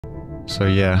So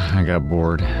yeah, I got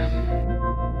bored.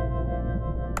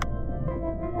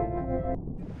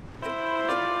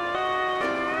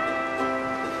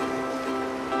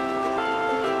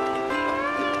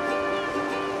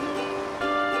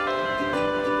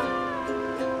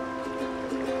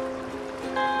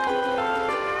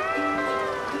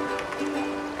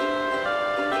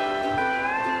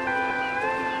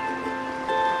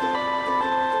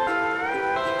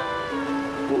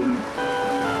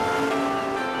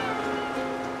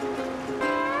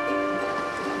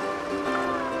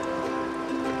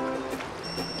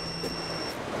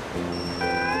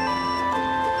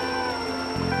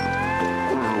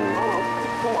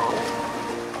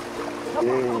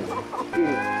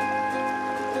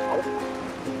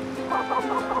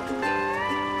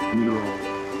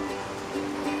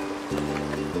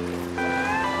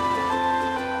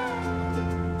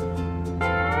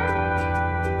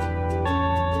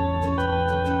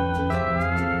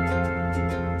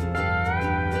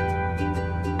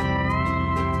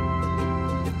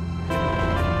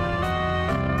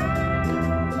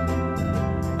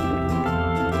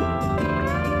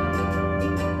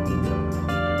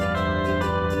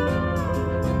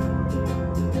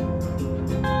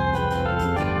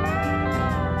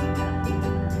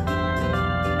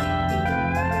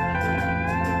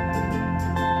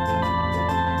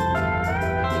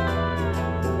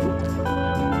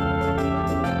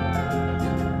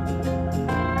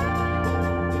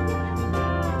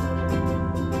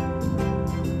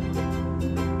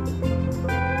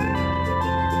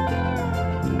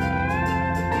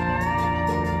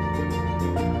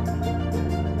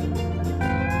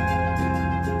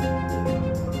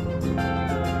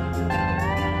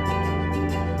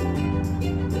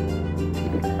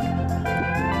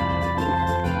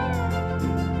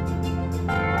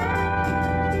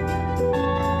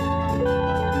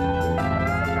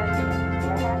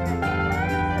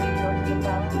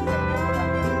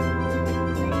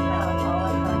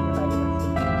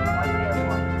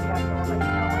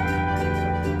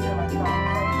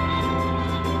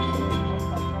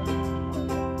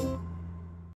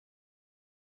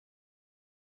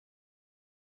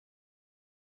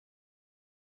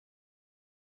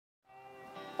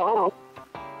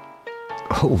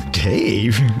 Oh,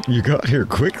 Dave, you got here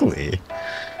quickly.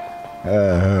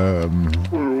 Well,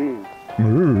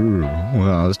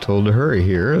 I was told to hurry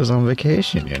here. I was on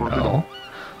vacation, you know.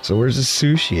 So where's the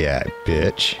sushi at,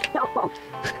 bitch?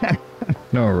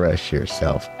 No rush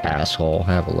yourself, asshole.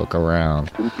 Have a look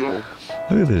around. Look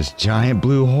at this giant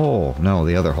blue hole. No,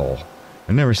 the other hole.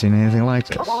 I've never seen anything like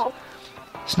this.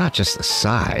 It's not just the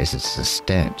size, it's the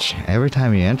stench. Every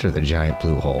time you enter the giant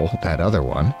blue hole, that other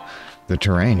one, the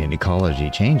terrain and ecology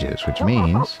changes, which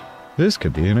means this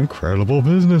could be an incredible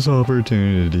business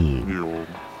opportunity.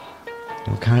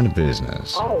 What kind of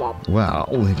business? Well,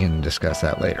 we can discuss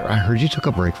that later. I heard you took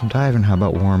a break from diving. How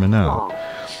about warming up?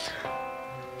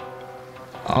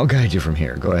 I'll guide you from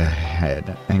here. Go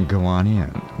ahead and go on in.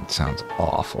 It sounds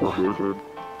awful.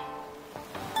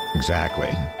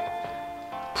 Exactly.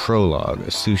 Prologue,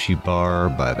 a sushi bar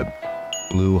by the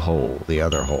blue hole, the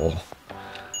other hole.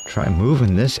 Try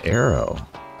moving this arrow.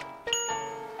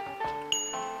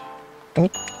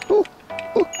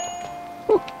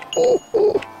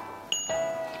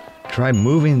 Try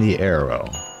moving the arrow.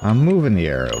 I'm moving the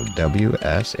arrow.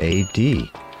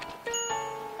 W-S-A-D.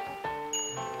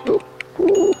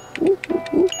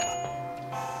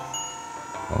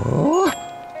 Oh.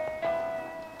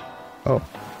 Oh.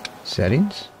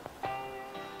 Settings?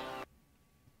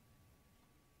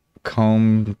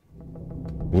 Comb.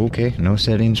 Okay, no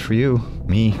settings for you.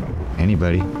 Me.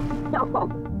 Anybody.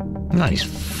 Nice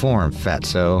form,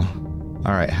 fatso.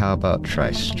 Alright, how about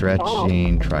try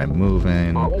stretching, try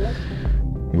moving.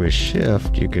 With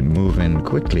shift, you can move in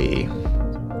quickly.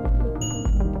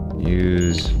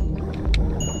 Use...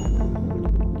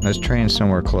 Let's train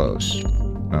somewhere close.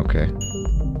 Okay.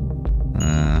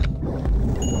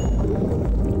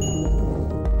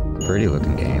 Pretty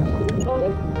looking game.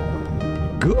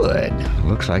 Good.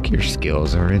 Looks like your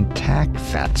skills are intact,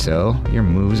 fatso. Your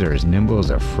moves are as nimble as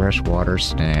a freshwater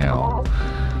snail.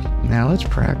 Now let's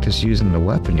practice using the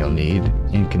weapon you'll need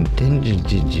in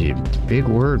contingency. Big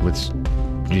word with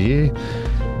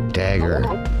dagger.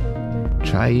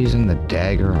 Try using the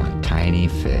dagger on tiny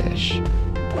fish.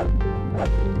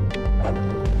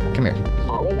 Come here.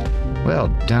 Well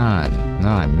done. No,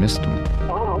 I missed him.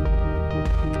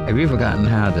 Have you forgotten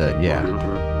how to... Yeah.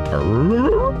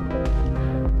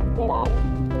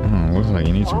 Looks like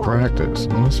you need some practice.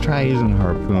 Let's try using a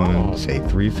harpoon, say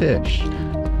 3 fish.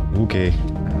 Okay.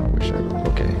 I wish I...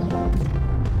 Okay.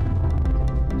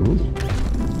 Ooh.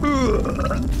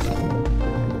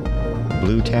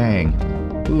 blue tang.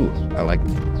 Ooh, I like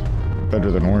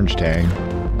better than orange tang.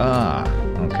 Ah,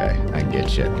 okay, I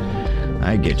get you.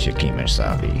 I get you,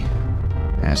 Kimasabi.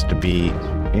 Has to be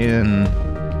in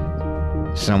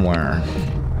somewhere.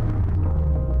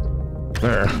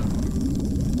 There.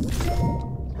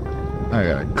 I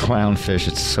got a clownfish.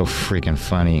 It's so freaking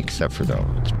funny, except for though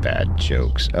it's bad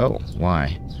jokes. Oh,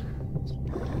 why?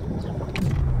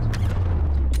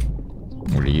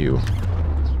 What are you?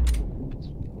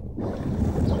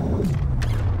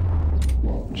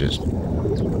 Just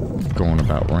going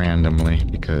about randomly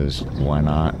because why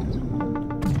not?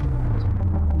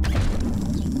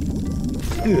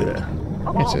 Ugh.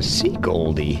 It's a sea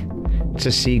goldie. It's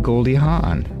a sea goldie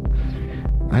Han.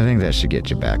 I think that should get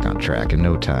you back on track in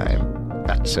no time.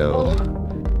 That's so.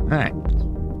 Alright.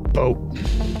 Boat.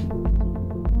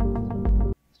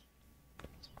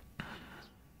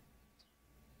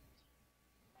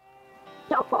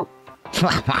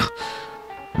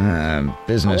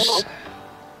 Business.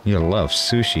 You love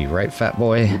sushi, right, fat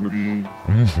boy?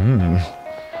 Mm-hmm.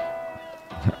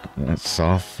 That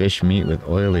soft fish meat with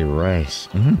oily rice.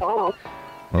 Mm-hmm.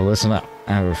 Well, listen up.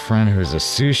 I have a friend who's a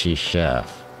sushi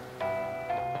chef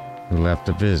who left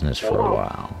the business for a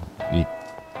while.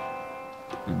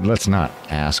 Let's not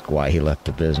ask why he left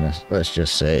the business. Let's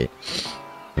just say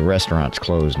the restaurant's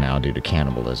closed now due to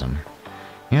cannibalism.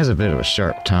 He has a bit of a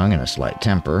sharp tongue and a slight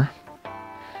temper,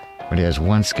 but he has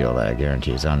one skill that I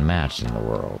guarantee is unmatched in the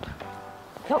world.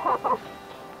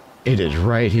 It is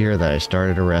right here that I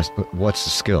started a What's the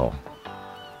skill?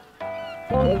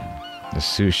 The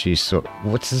sushi. So,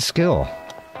 what's the skill?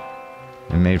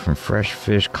 They're made from fresh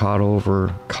fish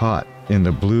caught in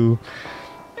the blue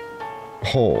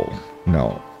hole.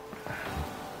 No.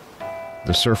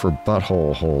 The surfer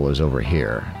butthole hole is over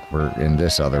here. We're in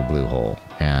this other blue hole,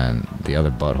 and the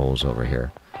other butthole's over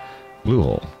here. Blue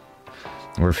hole.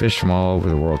 Where fish from all over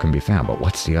the world can be found. But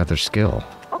what's the other skill?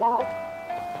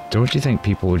 Don't you think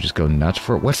people would just go nuts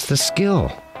for it? What's the skill?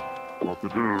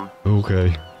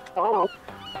 Okay.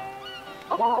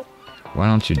 Why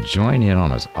don't you join in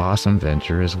on this awesome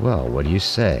venture as well? What do you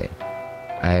say?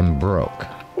 I'm broke.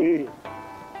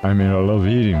 I mean, I love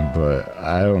eating, but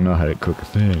I don't know how to cook a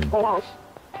thing.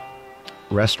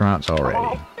 Restaurants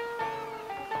already.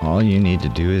 All you need to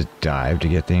do is dive to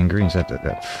get the ingredients. That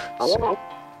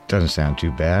doesn't sound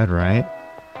too bad, right?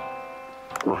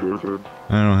 I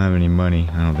don't have any money.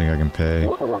 I don't think I can pay.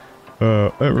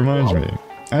 That reminds me.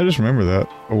 I just remember that.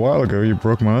 A while ago, you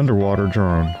broke my underwater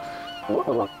drone.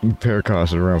 The pair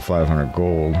costed around 500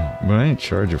 gold, but I ain't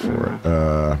charge you for it.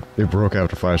 It broke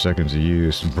after 5 seconds of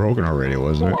use. It's broken already,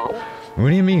 wasn't it? What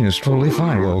do you mean? It's totally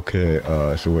fine. Okay,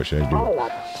 so what should I do?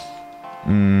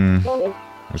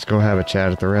 Let's go have a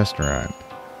chat at the restaurant.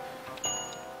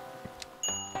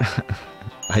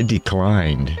 I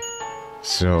declined.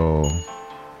 So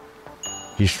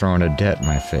he's throwing a debt in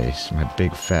my face, my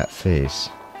big fat face.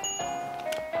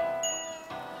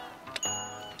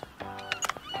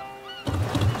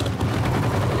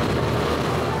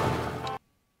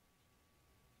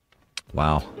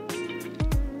 Wow.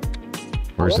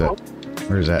 Where's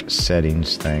that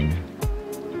settings thing?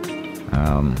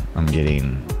 I'm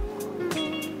getting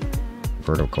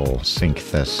vertical sync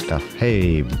this stuff.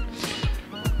 Hey,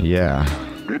 yeah.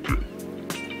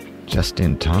 Just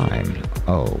in time.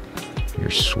 Oh, you're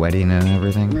sweating and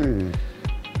everything?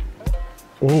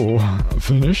 Oh,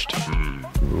 finished?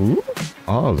 Ooh.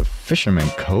 Oh, the fisherman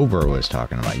cobra was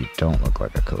talking about. You don't look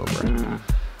like a cobra.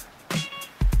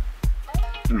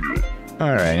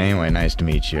 Alright, anyway, nice to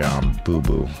meet you. I'm Boo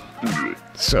Boo.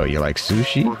 So, you like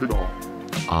sushi?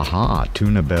 Aha,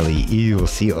 tuna belly, eel,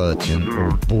 sea urchin.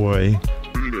 Oh boy.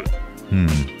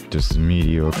 Just as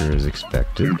mediocre as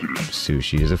expected.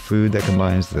 Sushi is a food that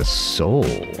combines the soul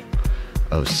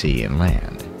of sea and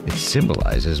land. It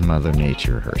symbolizes Mother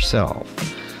Nature herself.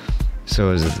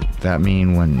 So does that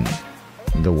mean when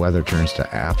the weather turns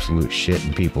to absolute shit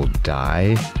and people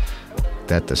die,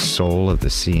 that the soul of the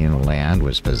sea and land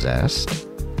was possessed?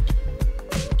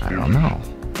 I don't know.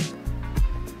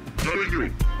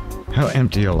 How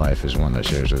empty a life is one that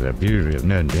shares with a beauty of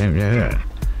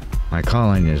my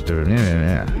calling is to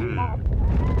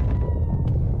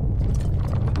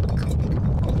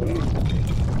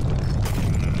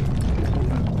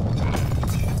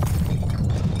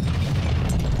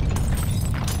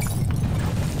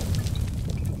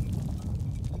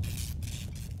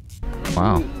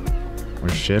wow.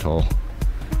 What a shithole.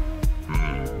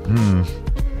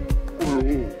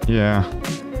 Yeah.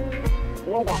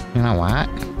 You know what?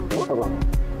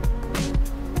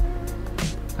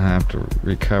 I have to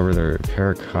recover the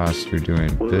repair costs through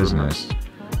doing business.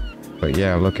 But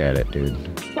yeah, look at it, dude.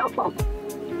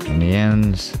 In the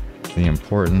end, the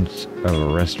importance of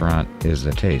a restaurant is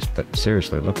the taste. But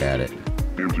seriously, look at it.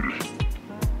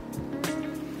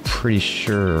 Pretty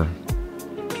sure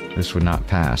this would not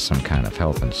pass some kind of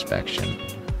health inspection.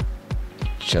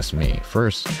 Just me.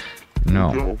 First,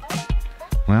 no.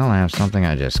 Well, I have something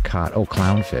I just caught. Oh,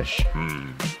 clownfish.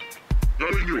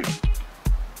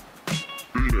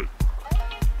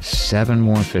 7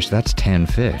 more fish. That's 10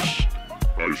 fish.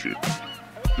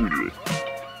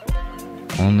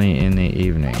 Only in the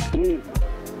evening.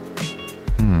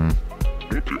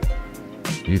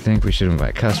 You think we should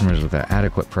invite customers with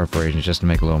adequate preparation just to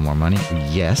make a little more money?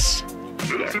 Yes.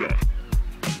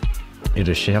 It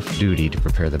is chef's duty to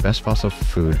prepare the best possible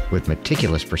food with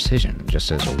meticulous precision, just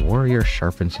as a warrior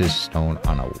sharpens his stone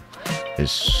on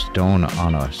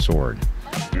a sword.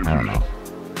 I don't know.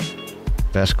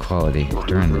 Best quality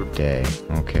during the day.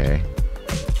 Okay.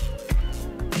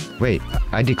 Wait,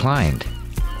 I declined.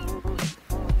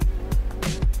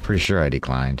 Pretty sure I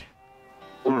declined.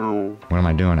 What am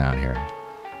I doing out here?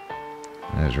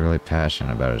 He is really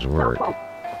passionate about his work.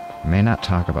 May not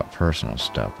talk about personal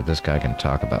stuff, but this guy can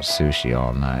talk about sushi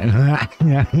all night.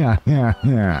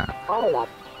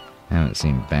 Haven't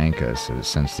seen Banka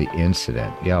since the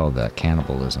incident. Yeah, the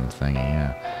cannibalism thingy,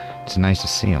 yeah. It's nice to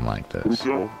see him like this.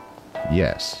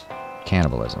 Yes,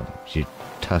 cannibalism.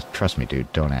 Trust me,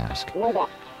 dude, don't ask.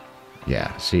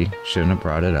 Yeah, see? Shouldn't have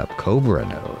brought it up. Cobra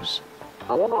knows.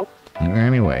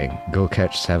 Anyway, go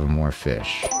catch 7 more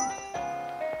fish.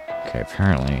 Okay,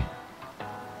 apparently...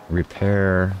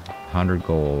 Repair 100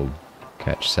 gold,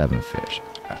 catch 7 fish.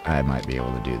 I might be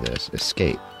able to do this.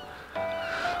 Escape.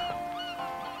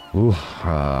 Ooh,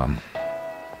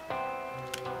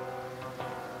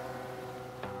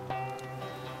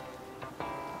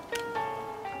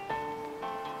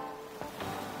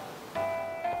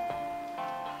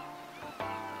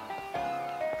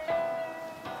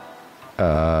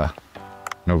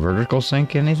 no vertical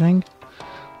sync anything?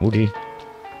 Woogie.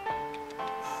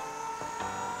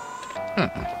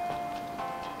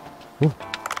 Ooh.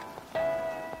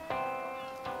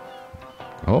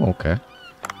 Oh, okay.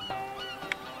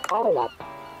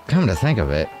 Come to think of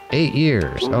it, 8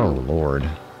 years. Oh, Lord.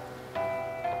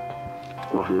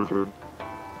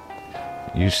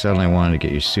 You suddenly wanted to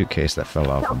get your suitcase that fell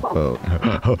off a boat.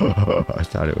 I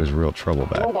thought it was real trouble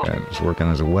back then. I was working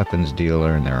as a weapons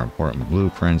dealer and there are important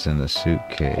blueprints in the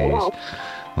suitcase.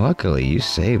 Luckily, you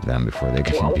saved them before they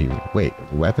could be... Wait,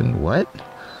 weapon? What?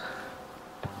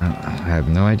 I have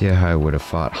no idea how I would have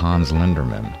fought Hans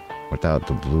Linderman without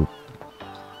the blue...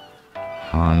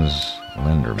 Hans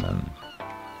Linderman.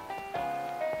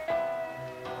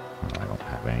 Well, I don't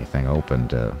have anything open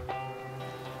to...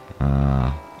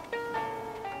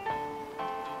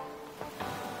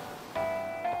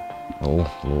 Oh,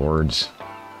 lords.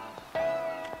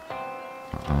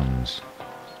 Hans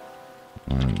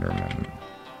Linderman.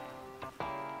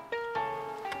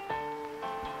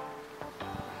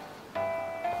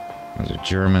 Was a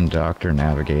German doctor,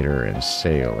 navigator, and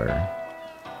sailor.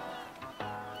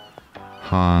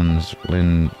 Hans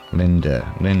Lindemann.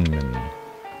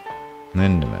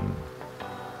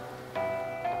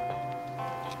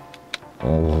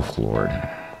 Oh, Lord.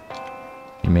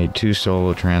 He made 2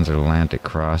 solo transatlantic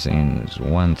crossings,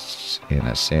 once in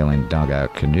a sailing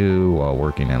dugout canoe while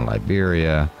working in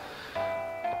Liberia.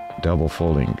 Double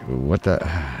folding. What the...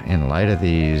 In light of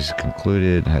these,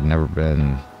 concluded had never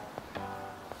been...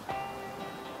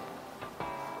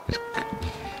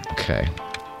 Okay.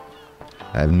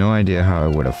 I have no idea how I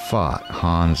would have fought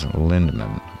Hans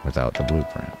Lindemann without the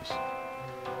blueprints.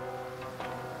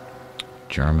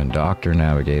 German doctor,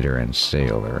 navigator, and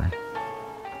sailor.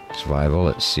 Survival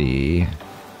at sea.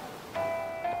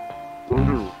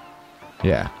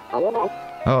 Yeah. Oh,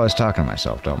 I was talking to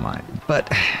myself, don't mind.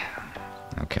 But,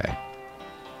 okay.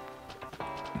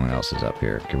 What else is up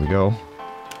here? Can we go?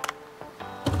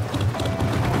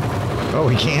 Oh,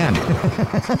 we can!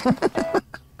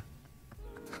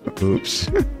 Oops.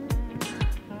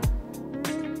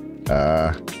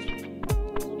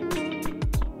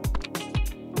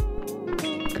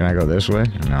 Can I go this way?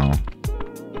 No.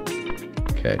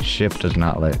 Okay, shift does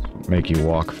not make you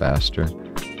walk faster.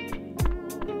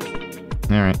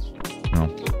 Alright.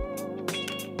 No.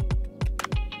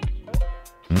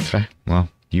 Okay, well,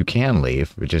 you can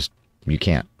leave, but just, you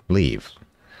can't leave.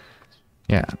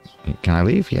 Yeah, can I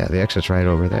leave? Yeah, the exit's right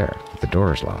over there. The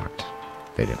door's locked.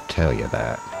 They didn't tell you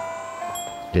that,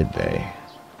 did they?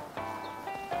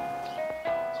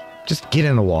 Just get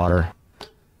in the water.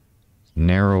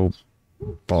 Narrow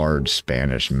barred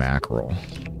Spanish mackerel.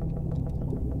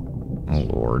 Oh,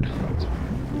 Lord.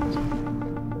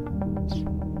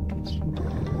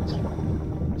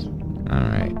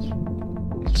 Alright.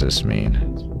 What's this mean?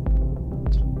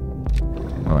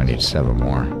 Oh, I need 7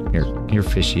 more. Here,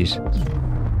 fishies.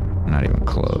 Not even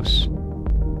close.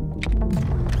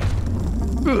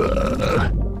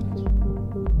 Ugh.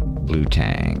 Blue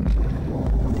tang.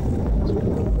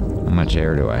 How much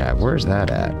air do I have? Where's that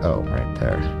at? Oh, right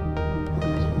there.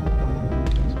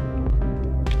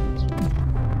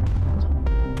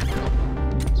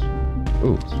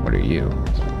 Ooh, what are you?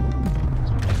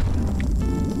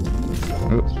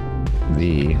 Ooh,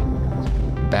 the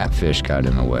batfish got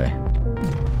in the way.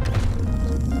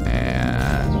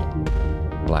 And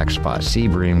black spot sea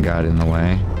bream got in the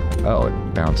way. Oh, it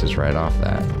bounces right off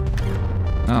that.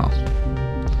 Oh.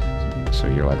 So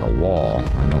you're like a wall.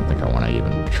 I don't think I want to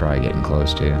even try getting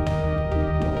close to you.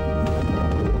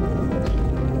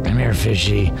 Come here,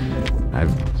 fishy.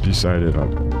 I've decided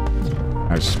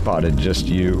I've spotted just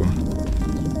you.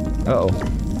 Uh-oh.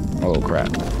 Oh,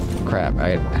 crap. Crap.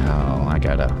 I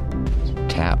gotta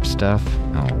tap stuff.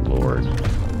 Oh, Lord.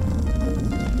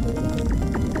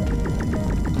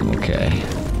 Okay.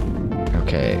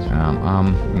 Okay,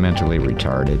 I'm mentally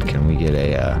retarded. Can we get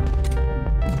a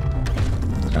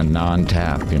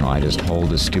non-tap? You know, I just hold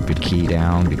the stupid key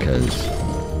down because,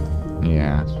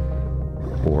 yeah,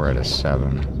 4 out of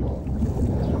 7.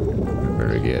 I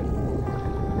better get.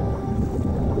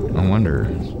 I wonder,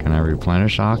 can I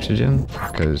replenish oxygen?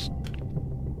 Because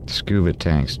scuba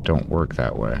tanks don't work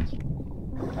that way.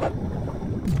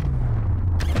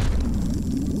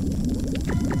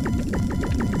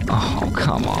 Oh,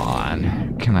 come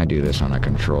on. Can I do this on a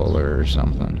controller or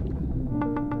something?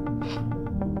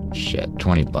 Shit,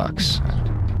 20 bucks.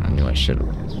 I knew I should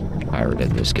have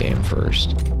pirated this game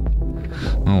first.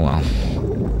 Oh well.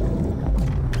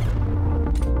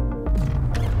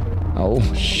 Oh,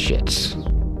 shit.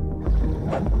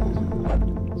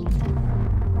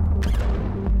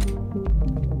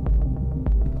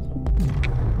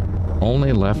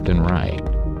 Only left and right.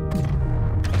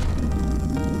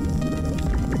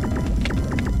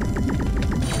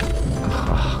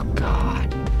 Oh,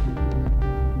 God.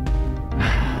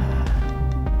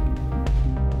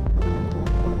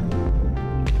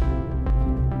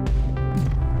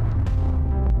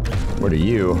 What are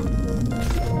you?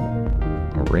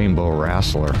 A rainbow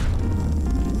wrestler.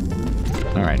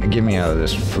 Alright, now get me out of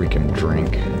this freaking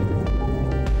drink.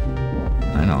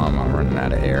 I know I'm running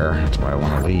out of air. That's why I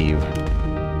want to leave.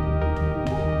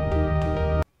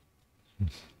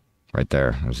 Right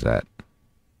there. There's that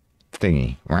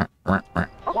thingy.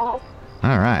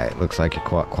 Alright, looks like you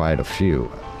caught quite a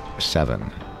few.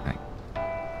 7. I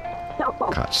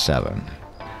caught 7.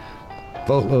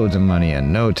 Boatloads of money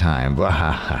in no time.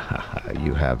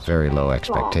 You have very low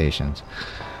expectations.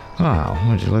 Wow,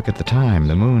 would you look at the time?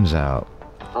 The moon's out.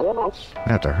 I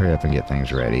have to hurry up and get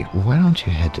things ready. Why don't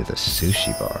you head to the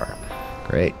sushi bar?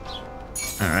 Great.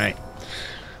 Alright.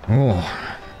 Oh.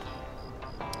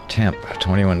 Temp,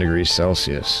 21 degrees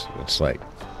Celsius. It's like,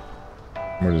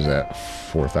 what is that?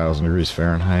 4,000 degrees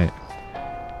Fahrenheit?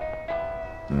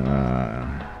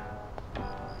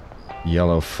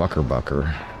 Yellow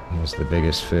fuckerbucker was the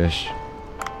biggest fish.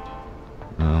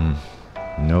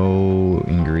 No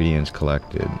ingredients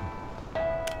collected.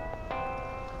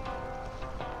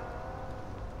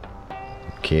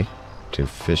 Okay, to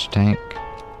fish tank.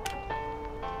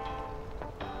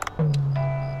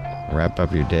 Wrap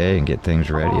up your day and get things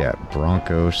ready at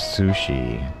Bronco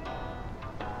Sushi.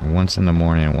 Once in the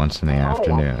morning and once in the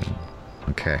afternoon.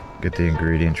 Okay, get the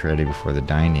ingredients ready before the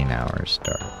dining hours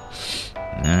start.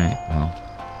 Alright, well,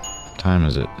 what time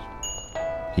is it?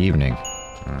 Evening.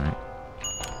 Alright.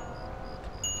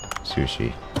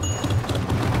 Sushi.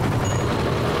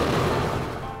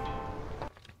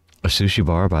 A sushi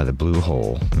bar by the blue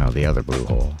hole. No, the other blue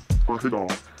hole.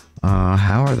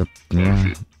 How are the...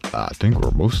 Yeah, I think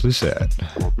we're mostly set.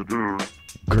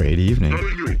 Great evening.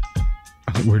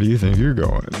 Where do you think you're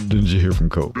going? Didn't you hear from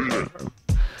Kobe?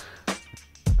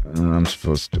 I'm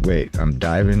supposed to... Wait, I'm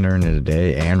diving during the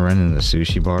day and running the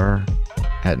sushi bar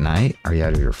at night? Are you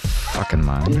out of your fucking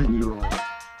mind?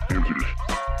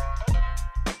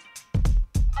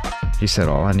 He said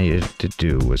all I needed to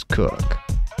do was cook.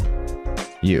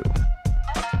 You.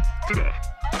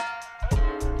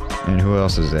 And who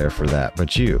else is there for that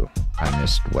but you? I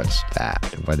missed what's that?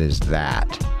 What is that?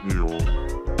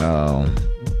 Oh.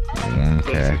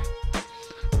 Okay.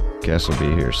 Guess we'll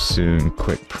be here soon.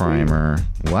 Quick primer.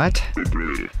 What?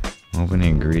 Open the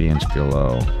ingredients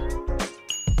below.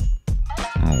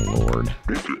 Oh lord.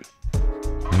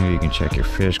 Here you can check your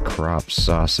fish, crops,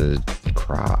 sauces,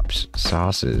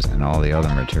 and all the other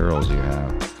materials you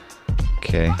have.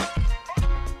 Okay.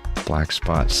 Black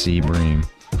spot sea bream.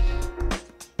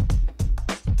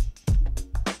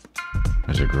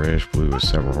 There's a grayish blue with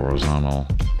several horizontal.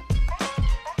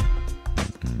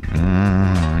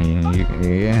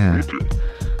 Yeah.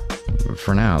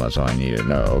 For now, that's all I need to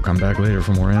know. Come back later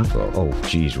for more info. Oh,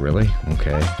 geez, really?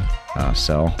 Okay.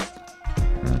 Sell.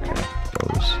 Okay,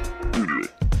 those.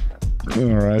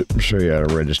 Alright, show you how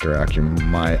to register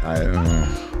my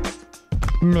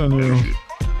menu.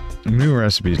 New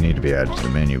recipes need to be added to the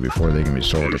menu before they can be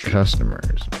sold to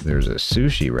customers. There's a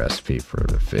sushi recipe for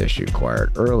the fish you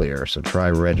acquired earlier, so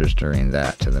try registering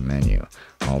that to the menu.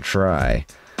 I'll try.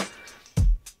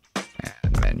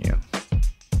 Add menu.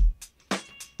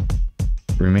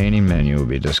 Remaining menu will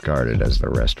be discarded as the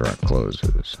restaurant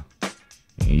closes.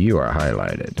 You are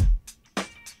highlighted.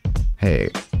 Hey,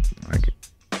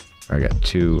 I got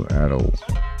 2 out of...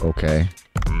 Okay.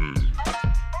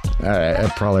 Alright,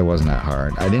 it probably wasn't that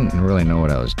hard. I didn't really know what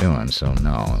I was doing, so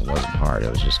no, it wasn't hard. It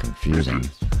was just confusing.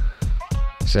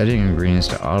 Setting ingredients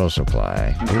to auto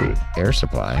supply. Ooh, air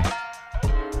supply.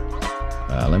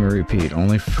 Let me repeat.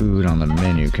 Only food on the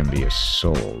menu can be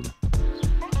sold.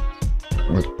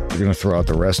 We're going to throw out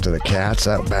the rest of the cats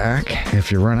out back.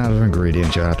 If you run out of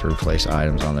ingredients, you'll have to replace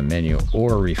items on the menu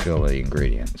or refill the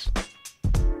ingredients.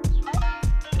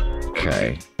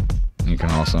 Okay. You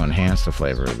can also enhance the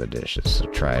flavor of the dishes, so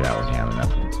try it out when you have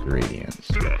enough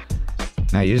ingredients.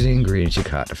 Now use the ingredients you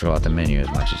caught to fill out the menu as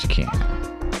much as you can.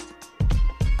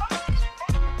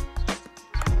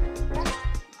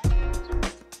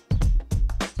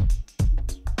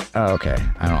 Oh, okay,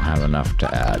 I don't have enough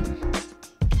to add.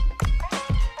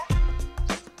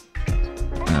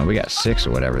 We got 6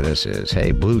 or whatever this is.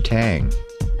 Hey, blue tang.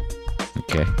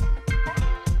 Okay.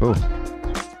 Oh.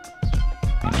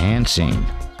 Enhancing.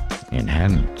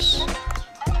 Enhance.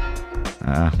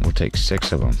 We'll take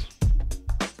 6 of them.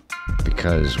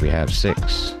 Because we have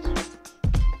 6.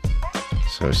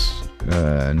 So,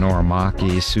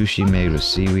 norimaki, sushi made with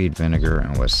seaweed, vinegar,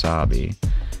 and wasabi.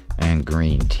 And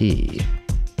green tea.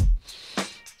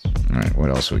 Alright, what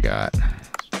else we got?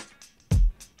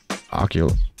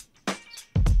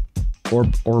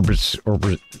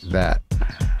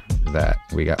 That.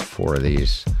 We got 4 of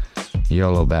these.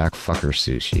 Yellow back fucker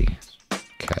sushi.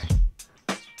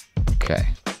 Okay.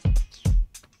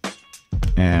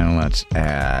 And let's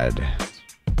add...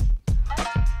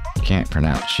 Can't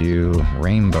pronounce you.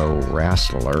 Rainbow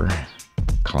wrestler.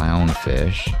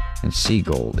 Clownfish. And sea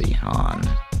goldie han.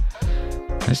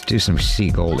 Let's do some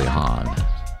sea goldie han.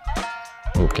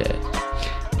 Okay.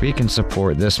 We can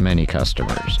support this many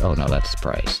customers. Oh no, that's the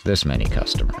price. This many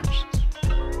customers.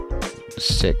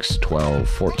 6, 12,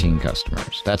 14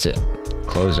 customers. That's it.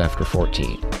 Close after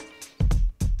 14.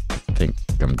 Think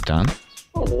I'm done?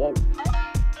 How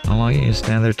long are you gonna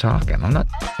stand there talking? I'm not...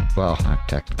 Well, I'm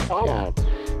technically, yeah.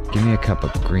 Give me a cup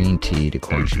of green tea to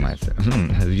quench my...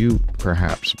 Have you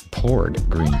perhaps poured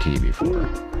green tea before?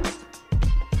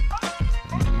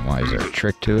 Why, is there a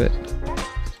trick to it?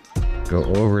 Go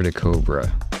over to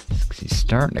Cobra. He's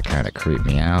starting to kind of creep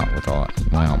me out with all...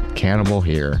 Well, cannibal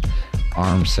here.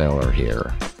 Arm seller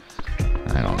here.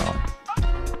 I don't know.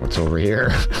 What's over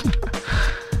here?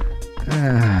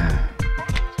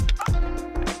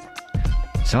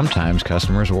 Sometimes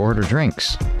customers will order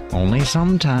drinks. Only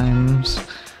sometimes.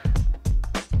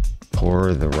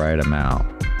 Pour the right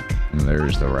amount. And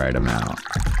there's the right amount.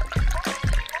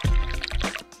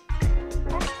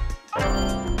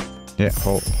 Yeah,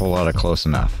 whole lot of close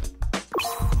enough.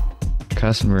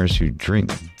 Customers who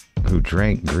drank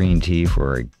green tea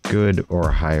for a good or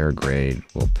higher grade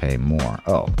will pay more.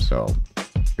 Oh, so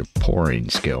your pouring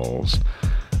skills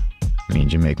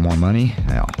means you make more money?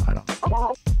 No, I don't.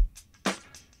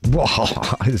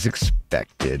 Whoa, as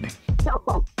expected.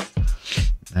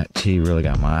 That tea really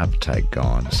got my appetite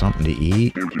going. Something to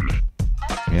eat?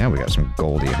 Yeah, we got some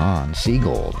Goldie Han. Sea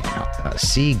Gold.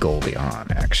 Sea Goldie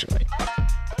Han, actually.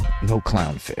 No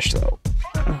clownfish, though.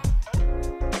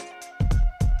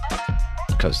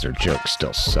 Because their jokes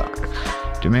still suck.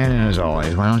 Demanding as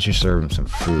always, why don't you serve them some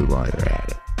food while you're at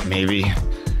it? Maybe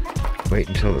wait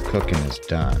until the cooking is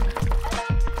done.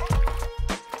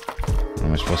 What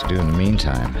am I supposed to do in the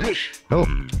meantime? Oh!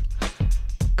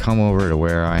 Come over to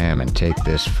where I am and take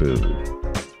this food.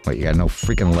 What, you got no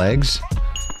freaking legs?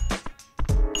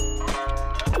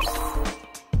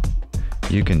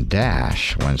 You can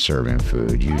dash when serving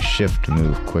food. Use shift to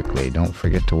move quickly. Don't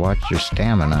forget to watch your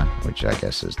stamina, which I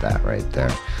guess is that right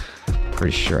there.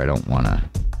 Pretty sure I don't want to...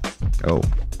 Oh.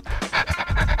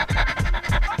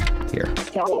 Here.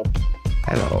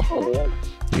 Hello.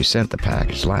 You sent the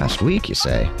package last week, you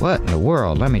say? What in the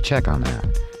world? Let me check on that.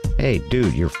 Hey,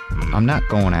 dude, I'm not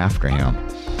going after him.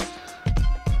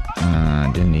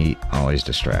 didn't eat, always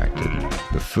distracted.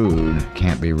 The food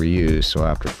can't be reused, so I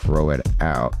have to throw it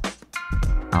out.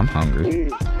 I'm hungry.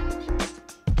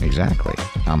 Exactly.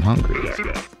 I'm hungry.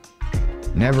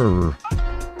 Never...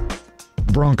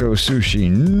 Bronco Sushi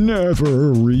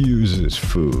never reuses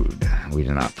food. We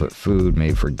do not put food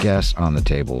made for guests on the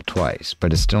table twice,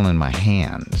 but it's still in my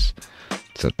hands.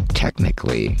 So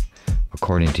technically,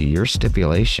 according to your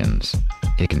stipulations,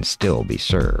 it can still be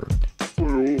served.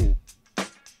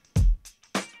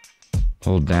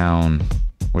 Hold down.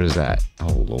 What is that?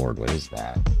 Oh Lord, what is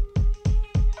that?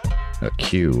 A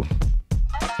Q.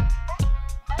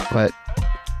 But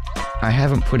I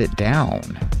haven't put it down.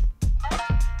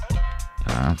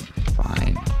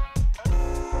 Fine.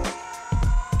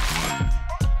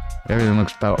 Everything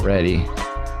looks about ready.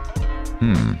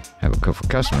 Haven't cooked for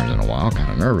customers in a while.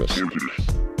 Kind of nervous.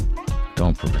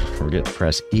 Don't forget to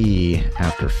press E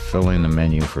after filling the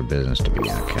menu for business to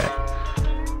begin. Okay.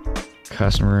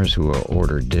 Customers who will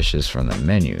order dishes from the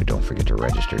menu, don't forget to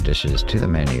register dishes to the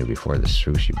menu before the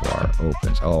sushi bar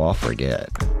opens. Oh, I'll forget.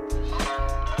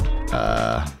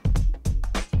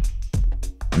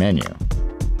 Menu.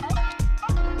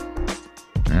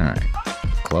 Alright.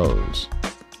 Close.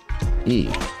 E.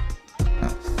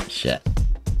 Oh, shit.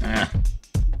 Alright.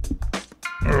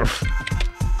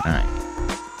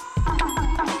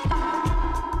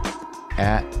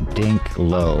 At Dink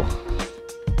Low.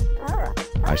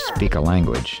 I speak a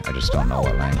language. I just don't know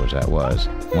what language that was.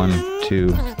 1, 2,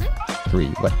 3.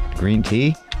 What? Green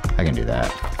tea? I can do that.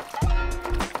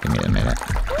 Give me a minute.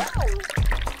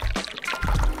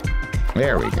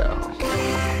 There we go.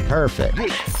 Perfect.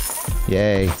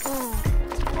 Yay.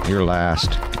 You're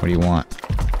last. What do you want?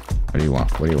 What do you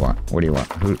want? What do you want? What do you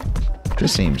want? Who?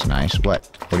 This seems nice. What?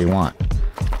 What do you want?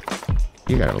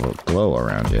 You got a little glow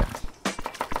around you.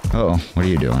 Uh-oh. What are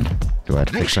you doing? Do I have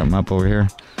to pick something up over here?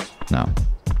 No.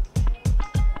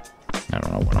 I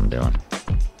don't know what I'm doing.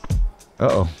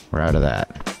 Uh-oh. We're out of that.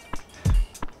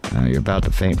 You're about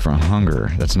to faint from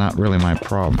hunger. That's not really my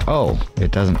problem. Oh,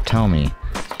 it doesn't tell me.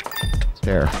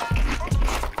 There.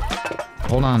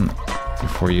 Hold on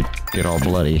before you get all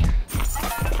bloody.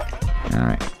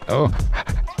 Alright. Oh.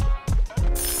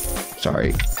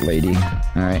 Sorry, lady.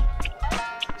 Alright.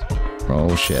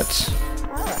 Oh, shits.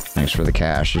 Thanks for the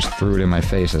cash. Just threw it in my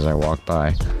face as I walked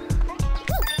by.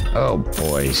 Oh,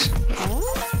 boys.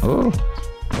 Oh.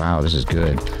 Wow, this is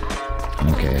good.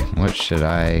 Okay, what should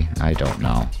I don't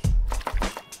know.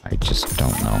 I just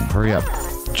don't know. Hurry up.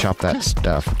 Chop that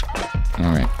stuff.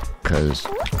 Alright, because...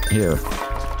 Here.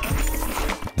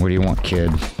 What do you want,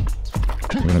 kid?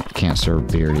 We can't serve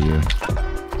beer to you.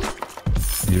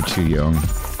 You're too young.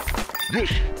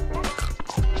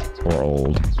 Or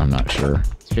old. I'm not sure.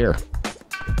 Here.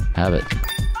 Have it.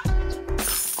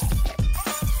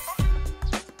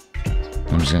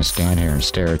 I'm just gonna stand here and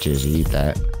stare at you as you eat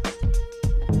that.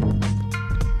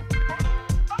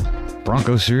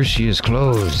 Bronco Sushi is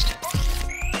closed.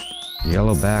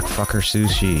 Yellowback Fucker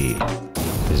Sushi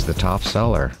is the top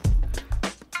seller.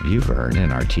 You've earned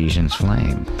an artisan's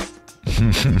flame.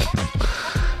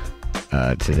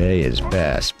 Today is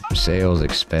best. Sales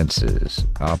expenses.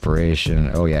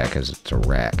 Operation. Oh yeah, because it's a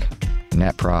rack.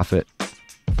 Net profit,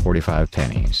 45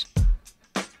 pennies.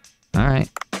 Alright.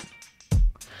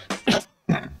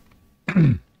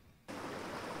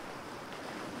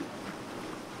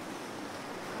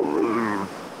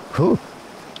 Whew.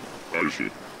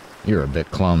 You're a bit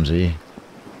clumsy.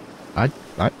 I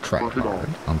try hard.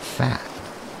 I'm fat.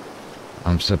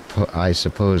 I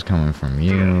suppose coming from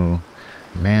you,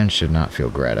 man should not feel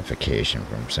gratification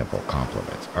from simple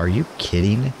compliments. Are you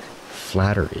kidding?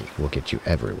 Flattery will get you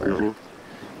everywhere.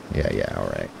 Yeah,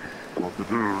 alright.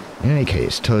 In any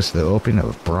case, toast the opening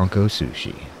of Bronco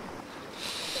Sushi.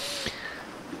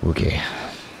 Okay.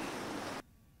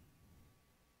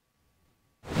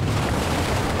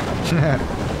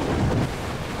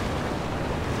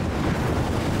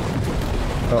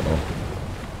 Uh-oh.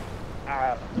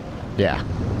 Yeah.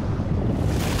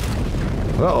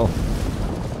 Uh-oh.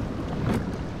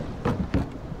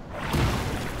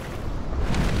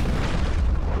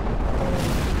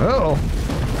 Uh-oh.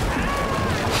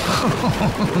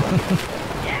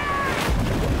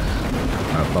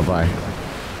 Bye-bye.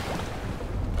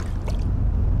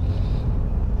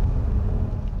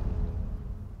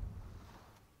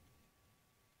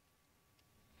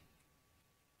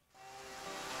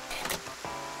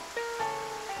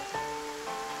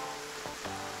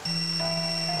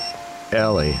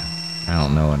 Ellie. I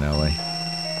don't know an Ellie.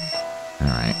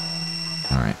 Alright.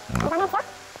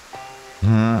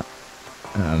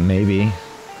 Maybe.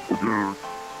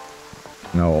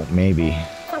 No, maybe.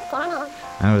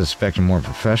 I was expecting a more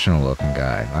professional looking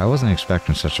guy. I wasn't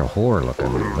expecting such a whore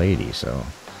looking lady, so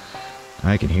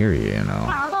I can hear you, you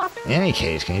know. In any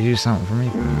case, can you do something for me?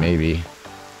 Maybe.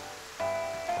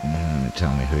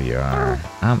 Tell me who you are.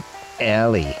 I'm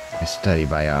Ellie. I study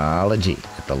biology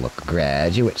at the local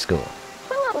graduate school.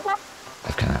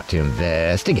 I've come out to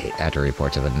investigate after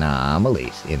reports of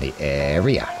anomalies in the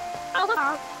area.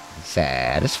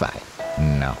 Satisfied?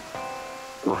 No.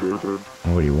 What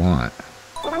do you want?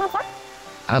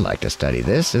 I'd like to study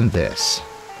this and this.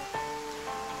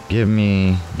 Give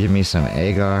me some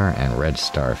agar and red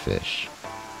starfish.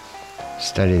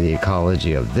 Study the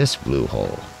ecology of this blue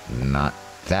hole, not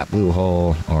that blue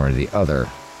hole or the other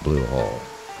blue hole.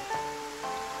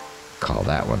 Call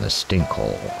that one the stink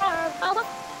hole.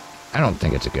 I don't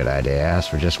think it's a good idea to ask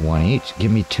for just one each.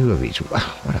 Give me 2 of each. Wow,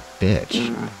 what a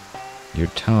bitch. Your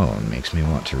tone makes me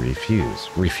want to refuse.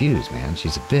 Refuse, man.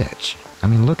 She's a bitch. I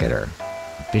mean, look at her.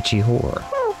 Bitchy whore.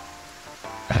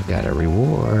 I've got a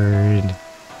reward.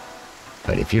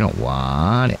 But if you don't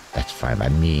want it, that's fine by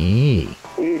me.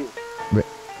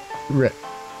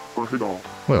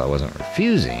 Well, I wasn't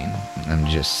refusing. I'm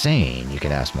just saying you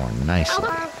could ask more nicely.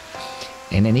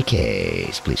 In any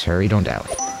case, please hurry, don't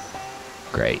dally.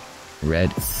 Great.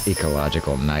 Red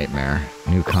ecological nightmare.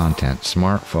 New content.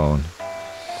 Smartphone.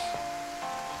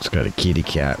 It's got a kitty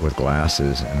cat with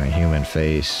glasses and a human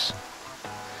face.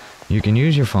 You can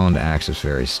use your phone to access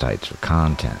various sites for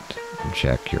content.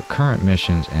 Check your current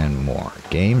missions and more.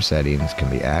 Game settings can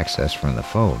be accessed from the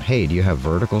phone. Hey, do you have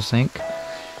vertical sync?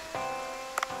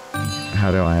 How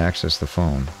do I access the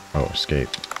phone? Oh, escape.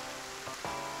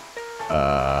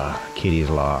 Kitty's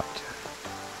locked.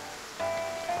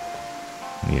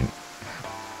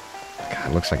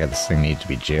 God, looks like this thing needs to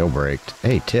be jailbreaked.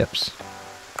 Hey, tips.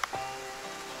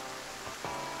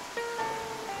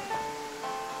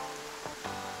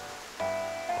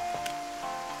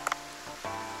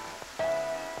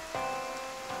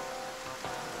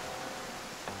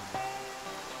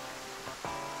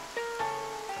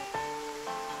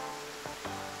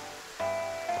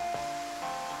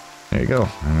 There you go.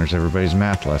 And there's everybody's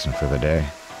math lesson for the day.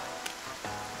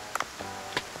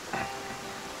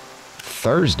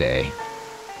 Thursday.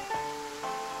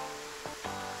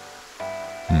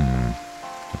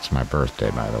 It's my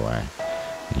birthday, by the way.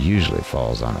 It usually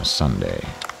falls on a Sunday.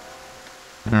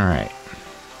 Alright.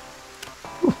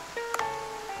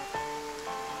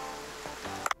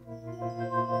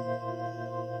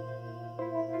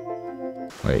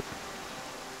 Wait.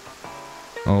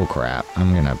 Oh crap.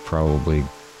 I'm gonna probably...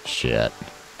 Shit.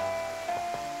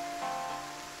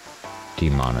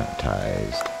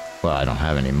 Demonetized. Well, I don't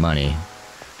have any money.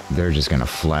 They're just gonna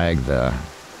flag the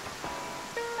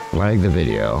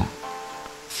video,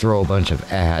 throw a bunch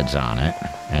of ads on it,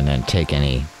 and then take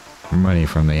any money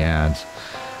from the ads.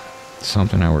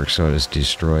 Something I work so is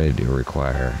destroyed to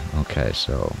require. Okay,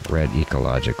 so red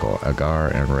ecological, agar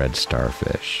and red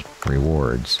starfish.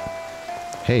 Rewards.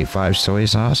 Hey, 5 soy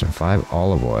sauce and 5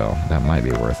 olive oil. That might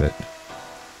be worth it.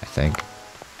 I think.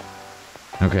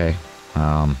 Okay.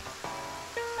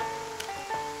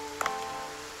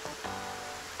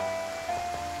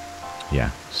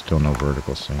 Yeah, still no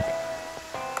vertical sync.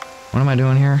 What am I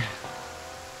doing here?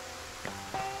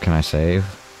 Can I save?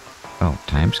 Oh,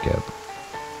 time skip.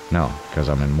 No, because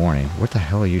I'm in morning. What the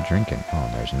hell are you drinking? Oh,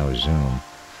 there's no zoom.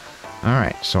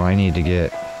 Alright, so I need to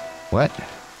get... What?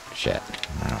 Shit.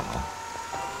 I don't know.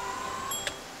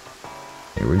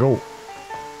 Here we go.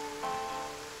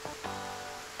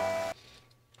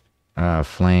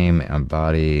 Flame and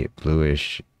body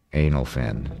bluish anal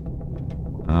fin.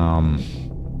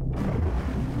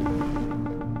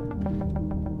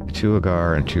 2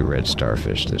 agar and 2 red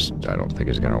starfish. This I don't think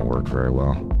is gonna work very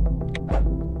well.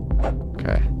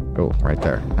 Okay. Oh, right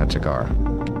there. That's agar.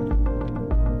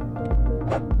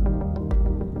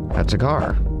 That's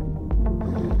agar.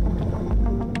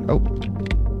 Oh.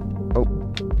 Oh.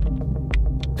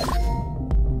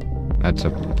 That's a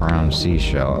brown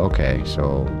seashell. Okay,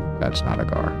 so that's not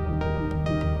agar.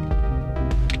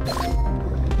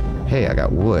 Hey, I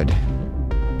got wood.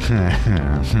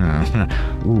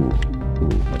 Ooh,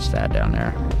 what's that down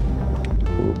there?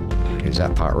 Ooh, is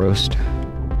that pot roast?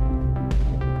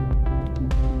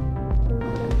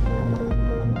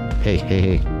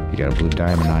 Hey, you got a blue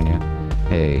diamond on you?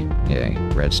 Hey,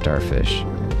 red starfish.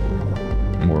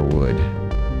 More wood.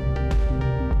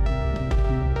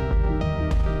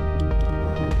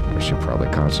 I should probably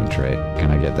concentrate.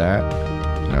 Can I get that?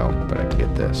 No, but I can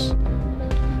get this.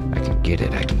 I can get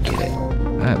it.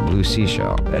 Ah, blue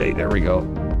seashell. Hey, there we go.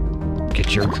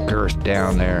 Get your girth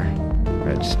down there.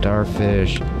 Red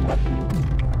starfish.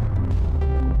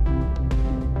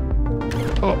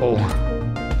 Uh-oh.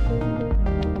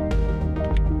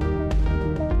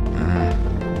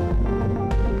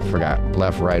 forgot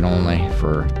left, right only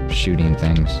for shooting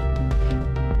things.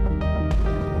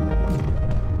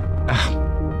 Ah.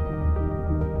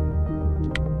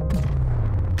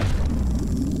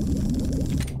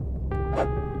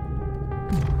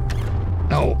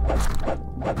 No.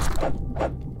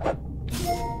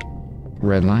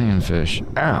 Red lionfish.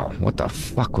 Ow, what the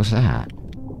fuck was that?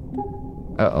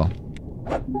 Uh-oh.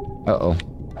 Uh-oh.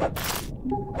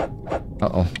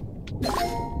 Uh-oh.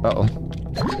 Uh-oh.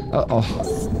 Uh-oh.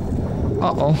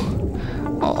 Uh-oh.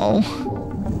 Uh-oh.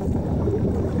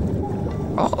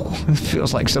 Oh, it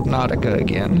feels like Subnautica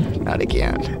again. Not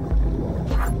again.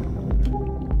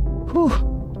 Whew.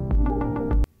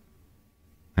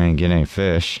 I didn't get any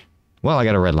fish. Well, I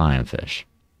got a red lionfish.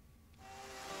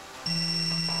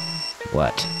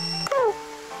 What?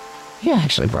 You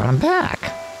actually brought him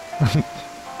back.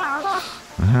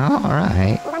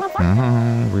 Alright.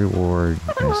 Reward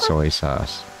soy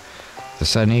sauce. The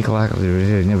sudden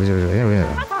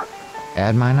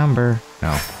add my number.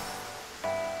 No.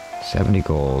 70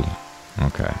 gold.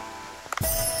 Okay.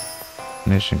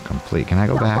 Mission complete. Can I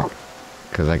go back?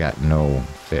 Because I got no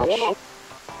fish.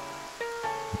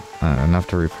 Enough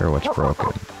to repair what's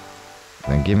broken.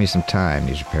 Then give me some time.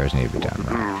 These repairs need to be done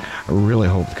right. I really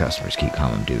hope the customers keep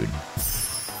coming, dude.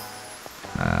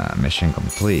 Mission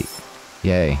complete.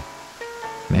 Yay.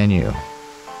 Menu.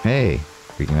 Hey,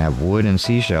 we can have wood and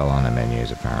seashell on the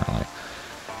menus, apparently.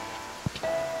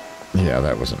 Yeah,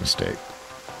 that was a mistake.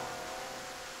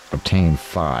 Obtain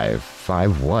 5.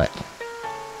 5 what?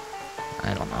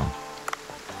 I don't know.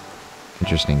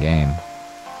 Interesting game.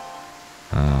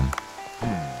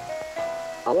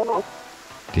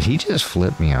 Did he just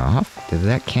flip me off? Did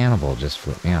that cannibal just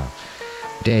flip me off?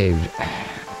 Dave,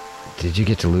 did you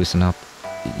get to loosen up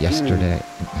yesterday?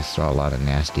 I saw a lot of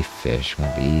nasty fish.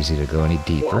 Won't be easy to go any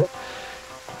deeper.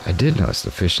 I did notice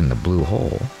the fish in the blue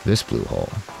hole. This blue hole.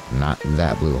 Not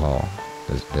that blue hole.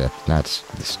 That's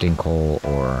the stink hole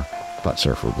or butt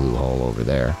surfer blue hole over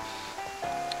there.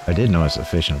 I did notice the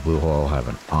fish in the blue hole have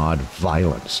an odd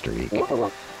violent streak.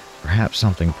 Perhaps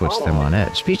something puts them on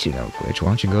edge. Speaking of which, why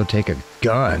don't you go take a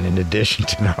gun in addition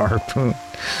to the harpoon?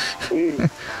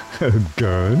 A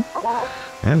gun?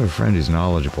 I have a friend who's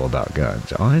knowledgeable about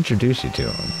guns. I'll introduce you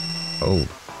to him. Oh,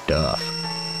 Duff.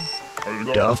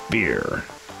 Duff beer.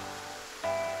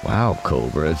 Wow,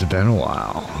 Cobra, it's been a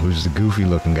while. Who's the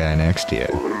goofy-looking guy next to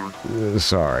you?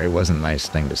 Sorry, it wasn't a nice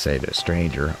thing to say to a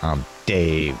stranger. I'm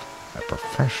Dave, a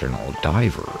professional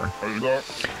diver.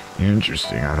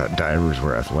 Interesting. I thought divers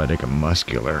were athletic and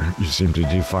muscular. You seem to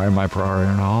defy my prior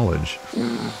knowledge.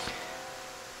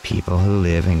 People who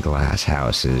live in glass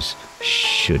houses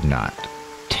should not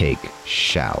take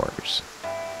showers.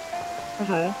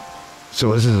 So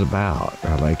what is this about?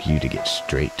 I'd like you to get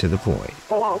straight to the point.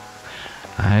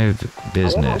 I have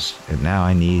business, and now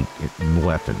I need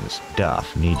weapons.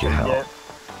 Duff, need your help.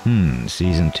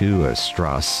 Season 2 of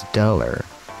Straw Stellar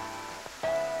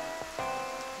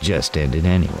just ended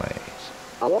anyways.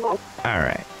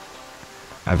 Alright.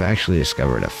 I've actually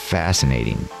discovered a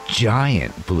fascinating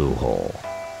giant blue hole.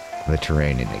 The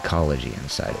terrain and ecology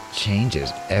inside it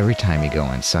changes every time you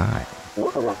go inside.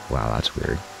 Wow, that's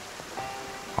weird.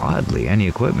 Oddly, any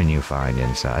equipment you find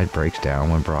inside breaks down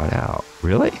when brought out.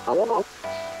 Really?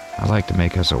 I'd like to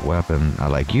make us a weapon.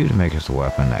 I'd like you to make us a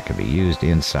weapon that can be used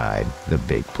inside the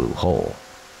big blue hole.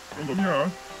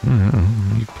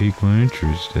 You piqued my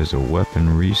interest as a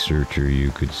weapon researcher, you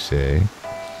could say.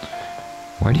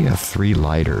 Why do you have 3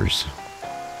 lighters?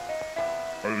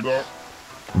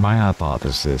 My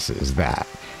hypothesis is that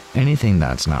anything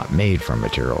that's not made from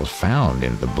materials found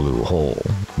in the blue hole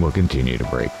will continue to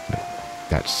break.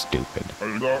 That's stupid.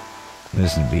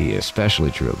 This would be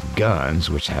especially true of guns,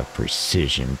 which have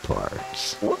precision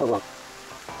parts.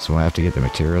 So we'll have to get the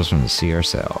materials from the sea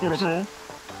ourselves.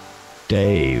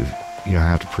 Dave, you don't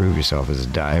have to prove yourself as a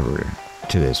diver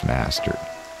to this master.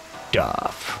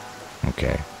 Duff.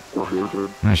 Okay.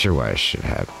 Not sure why I should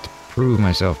have to prove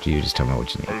myself to you. Just tell me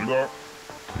what you need.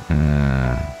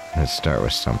 Let's start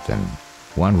with something.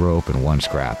 1 rope and 1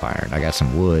 scrap iron. I got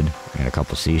some wood and a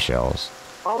couple seashells.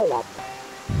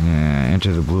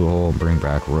 Enter the blue hole and bring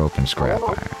back rope and scrap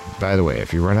iron. By the way,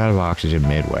 if you run out of oxygen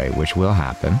midway, which will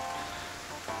happen,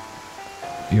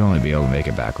 you'll only be able to make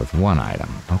it back with 1 item.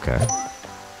 Okay.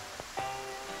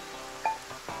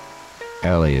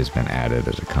 Ellie has been added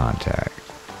as a contact.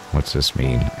 What's this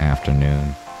mean?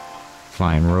 Afternoon.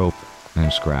 Fine rope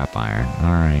and scrap iron.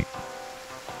 Alright.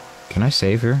 Can I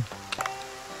save here?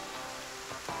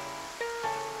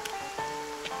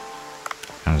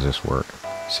 How does this work?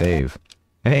 Save.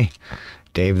 Hey,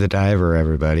 Dave the Diver,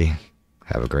 everybody.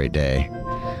 Have a great day.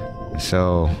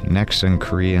 So, next in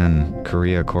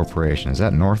Korea Corporation, is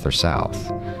that north or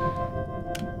south?